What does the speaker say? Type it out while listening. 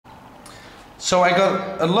So I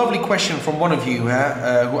got a lovely question from one of you who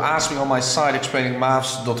asked me on my site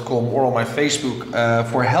explainingmaths.com or on my Facebook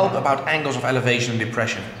for help about angles of elevation and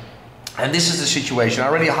depression. And this is the situation. I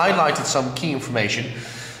already highlighted some key information.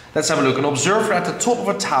 Let's have a look. An observer at the top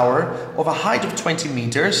of a tower of a height of 20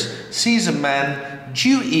 meters sees a man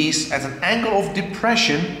due east at an angle of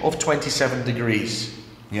depression of 27 degrees.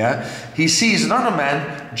 Yeah, he sees another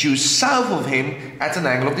man due south of him at an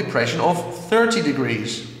angle of depression of 30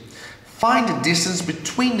 degrees. Find the distance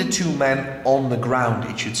between the two men on the ground,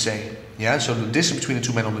 it should say. Yeah, so the distance between the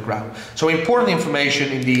two men on the ground. So important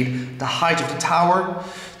information indeed. The height of the tower.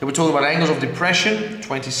 Then we're talking about angles of depression,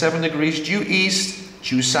 27 degrees due east,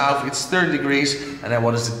 due south, it's 30 degrees. And then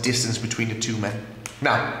what is the distance between the two men?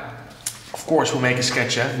 Now, of course, we'll make a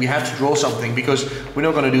sketch. We have to draw something because we're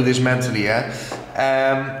not going to do this mentally.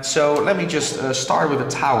 So let me just start with a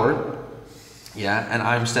tower. Yeah, and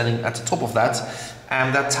I'm standing at the top of that.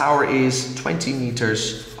 And that tower is 20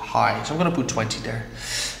 meters high. So I'm going to put 20 there.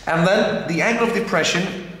 And then the angle of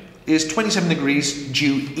depression is 27 degrees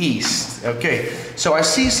due east. Okay, so I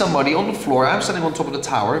see somebody on the floor. I'm standing on top of the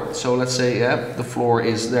tower. So let's say the floor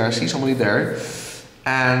is there. I see somebody there.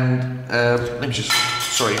 And let me just,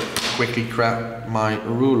 quickly grab my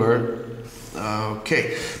ruler.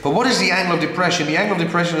 Okay, but what is the angle of depression? The angle of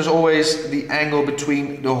depression is always the angle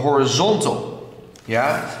between the horizontal,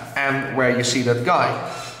 and where you see that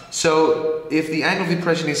guy. So if the angle of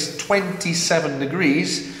depression is 27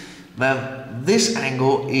 degrees, then this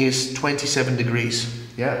angle is 27 degrees.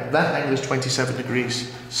 Yeah, that angle is 27 degrees.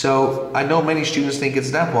 So I know many students think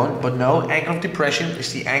it's that one, but no, angle of depression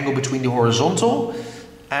is the angle between the horizontal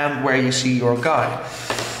and where you see your guy.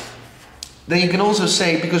 Then you can also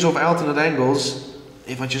say, because of alternate angles,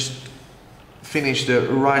 if I just finish the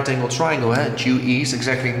right angle triangle, due east,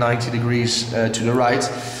 exactly 90 degrees to the right.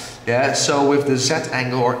 Yeah, so with the Z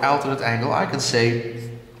angle or alternate angle, I can say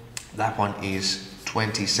that one is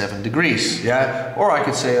 27 degrees. Yeah, or I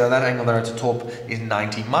could say that angle there at the top is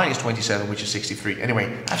 90 minus 27, which is 63. Anyway,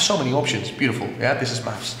 I have so many options. Beautiful. Yeah, this is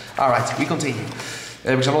maths. All right, we continue.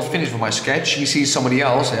 Because I'm not finished with my sketch. He sees somebody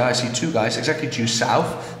else. Yeah, I see two guys exactly due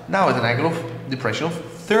south. Now at an angle of depression of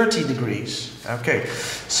 30 degrees. Okay,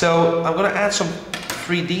 so I'm going to add some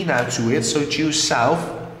 3D now to it. So due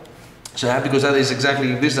south. So because that is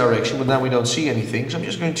exactly in this direction, but now we don't see anything. So I'm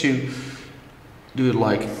just going to do it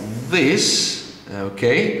like this.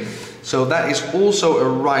 Okay, so that is also a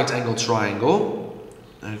right angle triangle.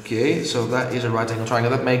 Okay, so that is a right angle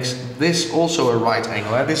triangle. That makes this also a right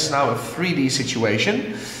angle. This is now a 3D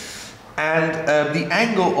situation. And the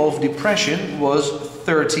angle of depression was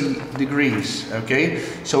 30 degrees. Okay,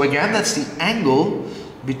 so again, that's the angle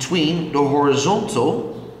between the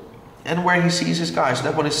horizontal and where he sees his guy. So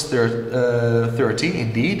that one is 30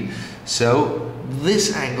 indeed. So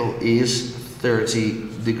this angle is 30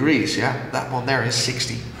 degrees. Yeah, that one there is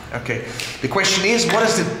 60. Okay, the question is, what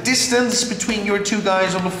is the distance between your two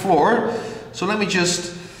guys on the floor? So let me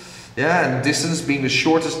just, and distance being the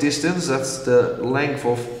shortest distance, that's the length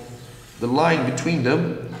of the line between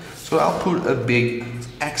them. So I'll put a big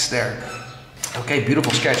X there. Okay,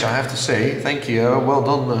 beautiful sketch, I have to say. Thank you. Well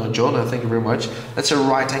done, John. Thank you very much. That's a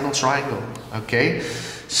right angle triangle. Okay,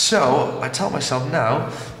 so I tell myself now,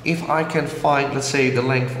 if I can find, let's say, the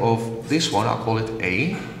length of this one, I'll call it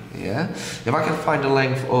A. Yeah. If I can find the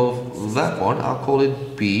length of that one, I'll call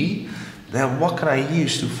it B. Then what can I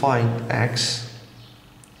use to find X?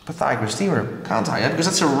 Pythagoras theorem, can't I? Yeah? Because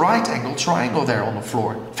that's a right angle triangle there on the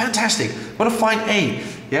floor. Fantastic. I'm going to find A.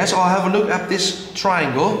 Yeah, so I'll have a look at this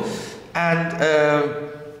triangle. And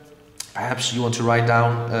perhaps you want to write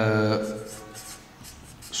down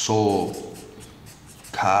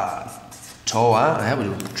Toa, we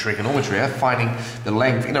do trigonometry, finding the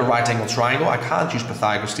length in a right angle triangle. I can't use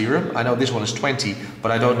Pythagoras theorem. I know this one is 20,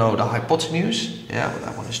 but I don't know the hypotenuse. Yeah, well,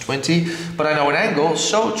 that one is 20. But I know an angle,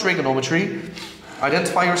 so trigonometry.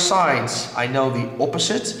 Identify your sides. I know the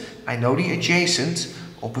opposite. I know the adjacent.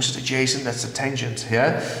 Opposite, adjacent, that's the tangent.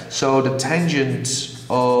 Yeah. So the tangent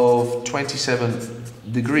of 27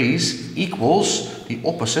 degrees equals the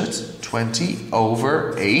opposite, 20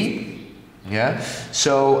 over A. Yeah,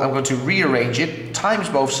 so I'm going to rearrange it, times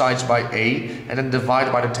both sides by A, and then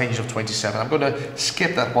divide by the tangent of 27. I'm going to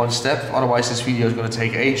skip that one step, otherwise this video is going to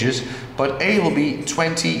take ages. But A will be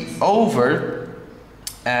 20 over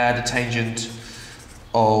the tangent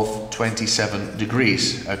of 27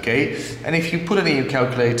 degrees, okay? And if you put it in your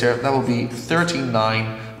calculator, that will be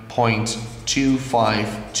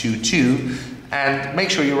 39.2522. And make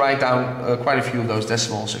sure you write down quite a few of those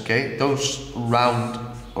decimals, okay? Those round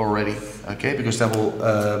already, okay? Because that will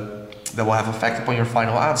that will have effect upon your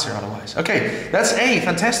final answer otherwise. Okay, that's A,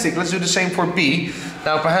 fantastic. Let's do the same for B.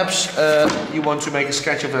 Now perhaps you want to make a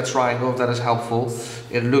sketch of that triangle, if that is helpful.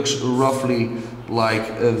 It looks roughly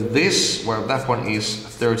like this, where that one is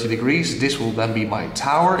 30 degrees. This will then be my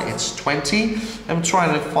tower, it's 20. I'm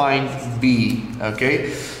trying to find B,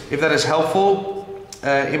 okay? If that is helpful,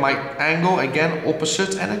 in my angle, again,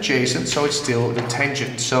 opposite and adjacent, so it's still the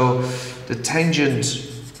tangent. So the tangent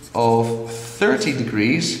of 30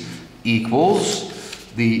 degrees equals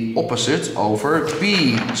the opposite over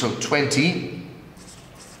B, so 20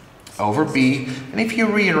 over B, and if you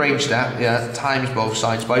rearrange that, times both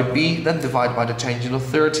sides by B, then divide by the tangent of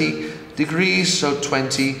 30 degrees, so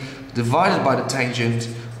 20 divided by the tangent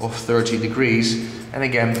of 30 degrees, and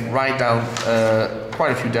again write down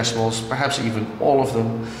quite a few decimals, perhaps even all of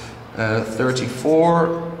them,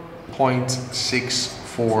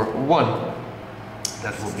 34.641.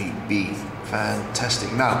 That will be B.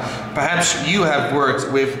 Fantastic. Now, perhaps you have worked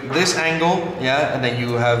with this angle, and then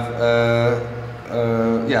you have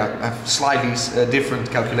have slightly different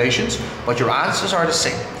calculations, but your answers are the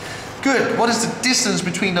same. Good. What is the distance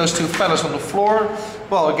between those two fellas on the floor?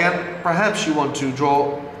 Well, again, perhaps you want to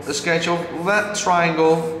draw a sketch of that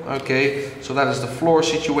triangle. Okay, so that is the floor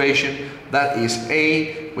situation. That is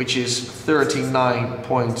A, which is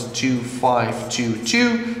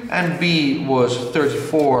 39.2522, and B was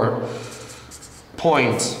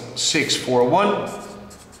 34.641.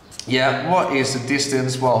 Yeah, what is the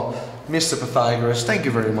distance? Well, Mr. Pythagoras, thank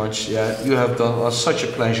you very much. Yeah, you have done us such a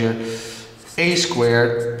pleasure. A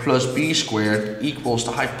squared plus B squared equals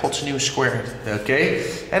the hypotenuse squared. Okay,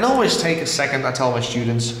 and always take a second. I tell my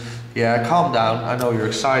students, calm down. I know you're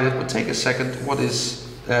excited, but take a second. What is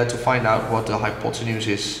to find out what the hypotenuse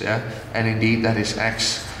is? And indeed that is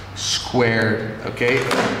x squared. Okay,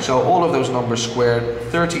 so all of those numbers squared,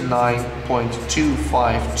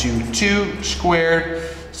 39.2522 squared.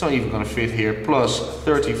 It's not even going to fit here. Plus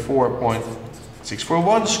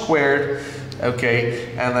 34.641 squared.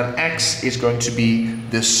 Okay, and then x is going to be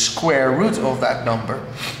the square root of that number.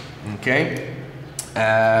 Okay,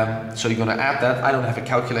 so you're going to add that. I don't have a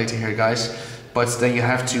calculator here, guys, but then you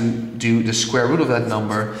have to do the square root of that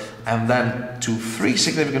number, and then to three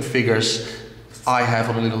significant figures. I have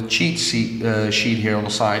on a little cheat sheet here on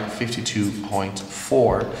the side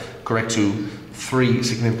 52.4, correct to three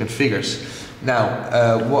significant figures.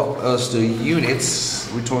 Now, what was the units?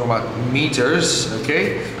 We're talking about meters,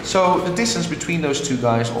 okay? So the distance between those two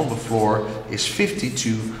guys on the floor is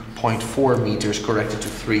 52.4 meters, corrected to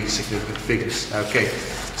three significant figures. Okay,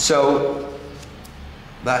 so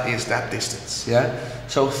that is that distance,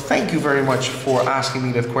 So thank you very much for asking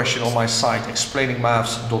me that question on my site,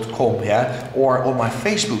 explainingmaths.com, or on my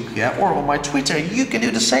Facebook, or on my Twitter. You can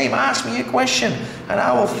do the same. Ask me a question, and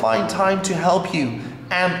I will find time to help you.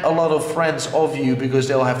 And a lot of friends of you, because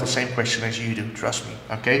they'll have the same question as you do, trust me,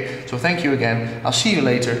 okay? So thank you again, I'll see you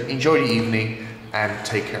later, enjoy the evening, and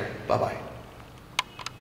take care, bye-bye.